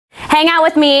hang out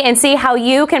with me and see how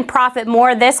you can profit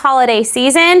more this holiday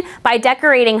season by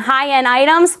decorating high-end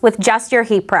items with just your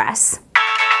heat press.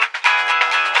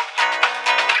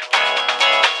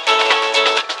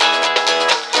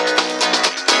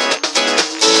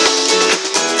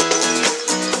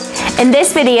 In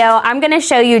this video, I'm going to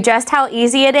show you just how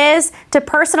easy it is to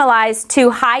personalize two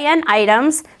high-end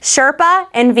items, Sherpa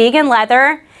and vegan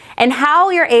leather, and how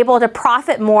you're able to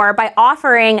profit more by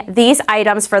offering these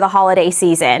items for the holiday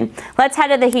season. Let's head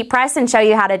to the heat press and show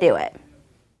you how to do it.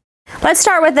 Let's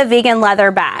start with the vegan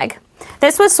leather bag.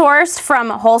 This was sourced from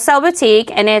Wholesale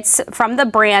Boutique, and it's from the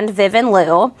brand Viv &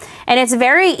 Lou, and it's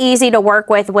very easy to work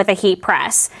with a heat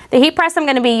press. The heat press I'm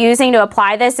going to be using to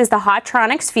apply this is the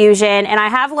Hotronix Fusion, and I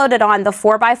have loaded on the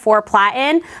 4x4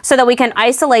 platen so that we can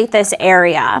isolate this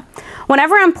area.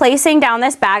 Whenever I'm placing down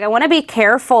this bag, I want to be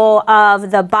careful of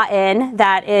the button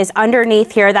that is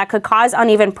underneath here that could cause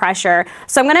uneven pressure,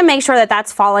 so I'm going to make sure that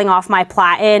that's falling off my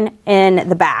platen in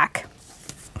the back.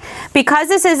 Because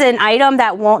this is an item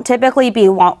that won't typically be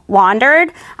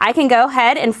laundered, I can go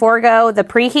ahead and forego the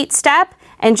preheat step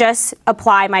and just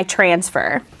apply my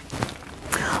transfer.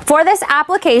 For this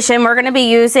application, we're going to be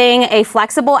using a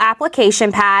flexible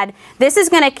application pad. This is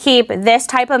going to keep this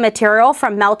type of material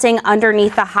from melting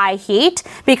underneath the high heat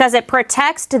because it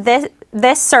protects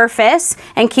this surface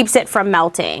and keeps it from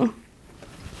melting.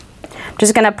 I'm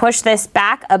just going to push this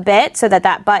back a bit so that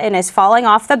that button is falling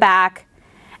off the back.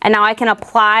 And now I can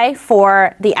apply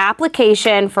for the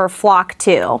application for Flock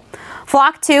 2.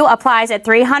 Flock 2 applies at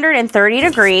 330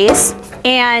 degrees,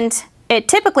 and it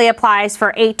typically applies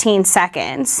for 18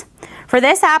 seconds. For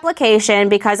this application,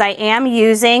 because I am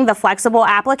using the flexible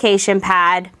application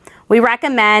pad, we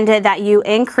recommend that you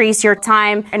increase your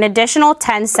time an additional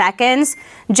 10 seconds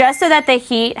just so that the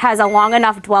heat has a long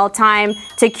enough dwell time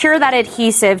to cure that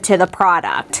adhesive to the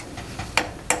product.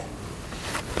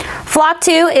 Flock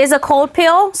 2 is a cold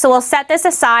peel, so we'll set this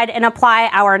aside and apply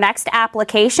our next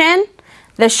application,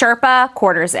 the Sherpa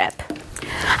quarter zip.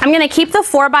 I'm going to keep the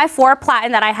 4x4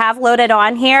 platen that I have loaded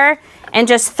on here and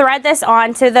just thread this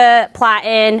onto the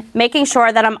platen, making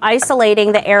sure that I'm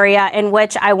isolating the area in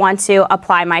which I want to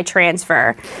apply my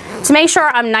transfer. To make sure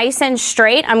I'm nice and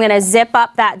straight, I'm going to zip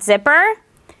up that zipper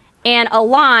and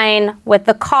align with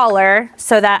the collar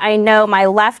so that I know my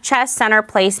left chest center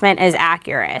placement is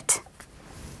accurate.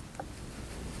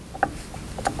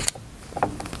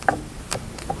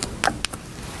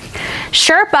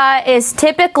 Sherpa is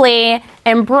typically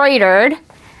embroidered,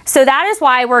 so that is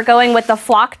why we're going with the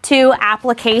Flock 2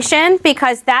 application,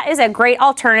 because that is a great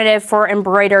alternative for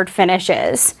embroidered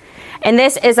finishes. And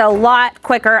this is a lot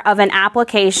quicker of an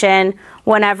application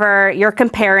whenever you're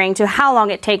comparing to how long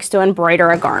it takes to embroider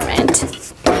a garment.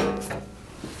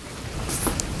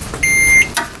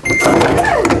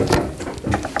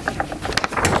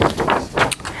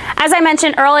 As I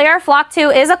mentioned earlier, Flock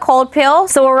 2 is a cold peel,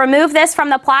 so we'll remove this from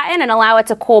the platen and allow it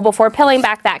to cool before peeling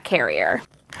back that carrier.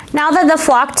 Now that the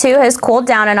Flock 2 has cooled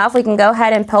down enough, we can go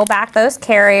ahead and peel back those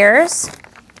carriers.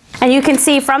 And you can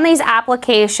see from these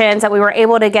applications that we were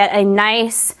able to get a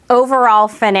nice overall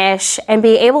finish and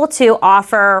be able to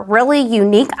offer really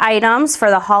unique items for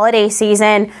the holiday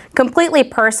season, completely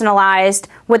personalized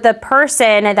with the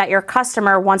person that your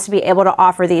customer wants to be able to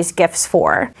offer these gifts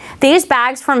for. These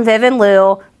bags from Viv &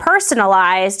 Lou,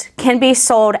 personalized, can be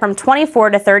sold from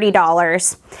 $24 to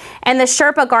 $30. And the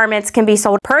Sherpa garments can be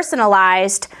sold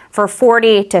personalized for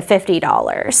 $40 to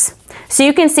 $50. So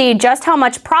you can see just how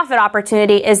much profit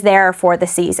opportunity is there for the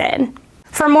season.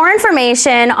 For more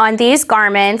information on these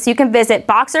garments, you can visit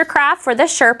Boxercraft for the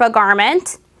Sherpa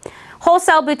garment,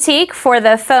 Wholesale Boutique for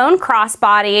the phone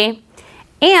crossbody,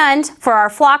 and for our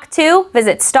Flock 2,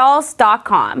 visit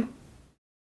Stahls.com.